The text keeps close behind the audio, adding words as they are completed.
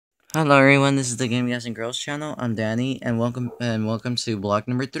Hello everyone, this is the Game Guys and Girls channel. I'm Danny and welcome to blog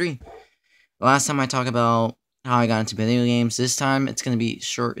number 3. Last time I talked about how I got into video games. This time it's gonna be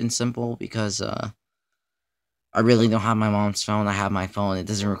short and simple because I really don't have my mom's phone. I have my phone. It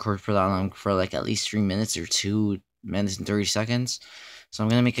doesn't record for that long, for like at least 3 minutes or 2 minutes and 30 seconds. So I'm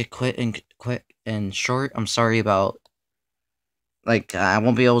gonna make it quick and short. I'm sorry about I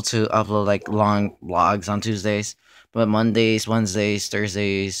won't be able to upload like long vlogs on Tuesdays, but Mondays, Wednesdays,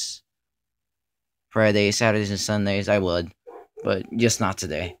 Thursdays, Fridays, Saturdays, and Sundays, I would, but just not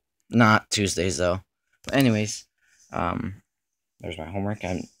today. Not Tuesdays though. But anyways, um, there's my homework.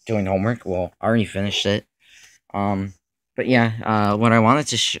 I'm doing homework. Well, I already finished it. Um, but yeah, what I wanted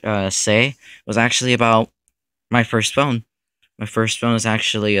to say was actually about my first phone. My first phone is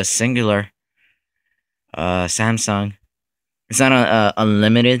actually a singular, Samsung. It's not a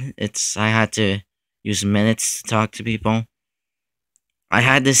unlimited. I had to use minutes to talk to people. I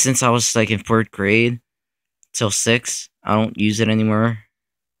had this since I was like in 4th grade till 6. I don't use it anymore.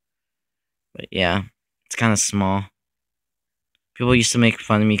 But yeah, it's kind of small. People used to make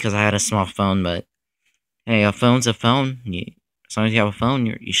fun of me because I had a small phone, but hey, a phone's a phone. As long as you have a phone,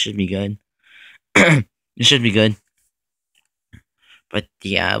 you should be good. You should be good. But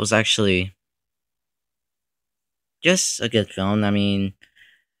yeah, it was actually just a good phone. I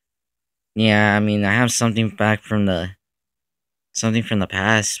have something from the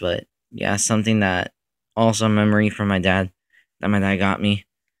past, but yeah, something that also a memory from my dad that my dad got me.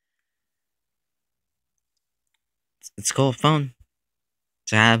 It's a cool phone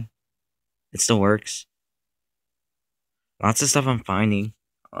to have. It still works. Lots of stuff I'm finding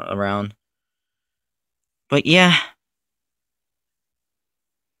around. But yeah,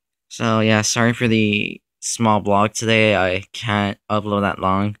 so yeah, sorry for the small blog today. I can't upload that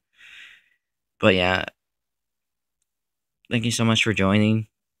long. But yeah, thank you so much for joining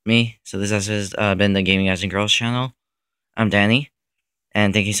me. So this has been the Gaming Guys and Girls channel. I'm Danny,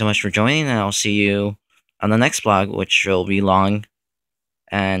 and thank you so much for joining, and I'll see you on the next blog, which will be long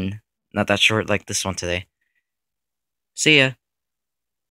and not that short like this one today. See ya.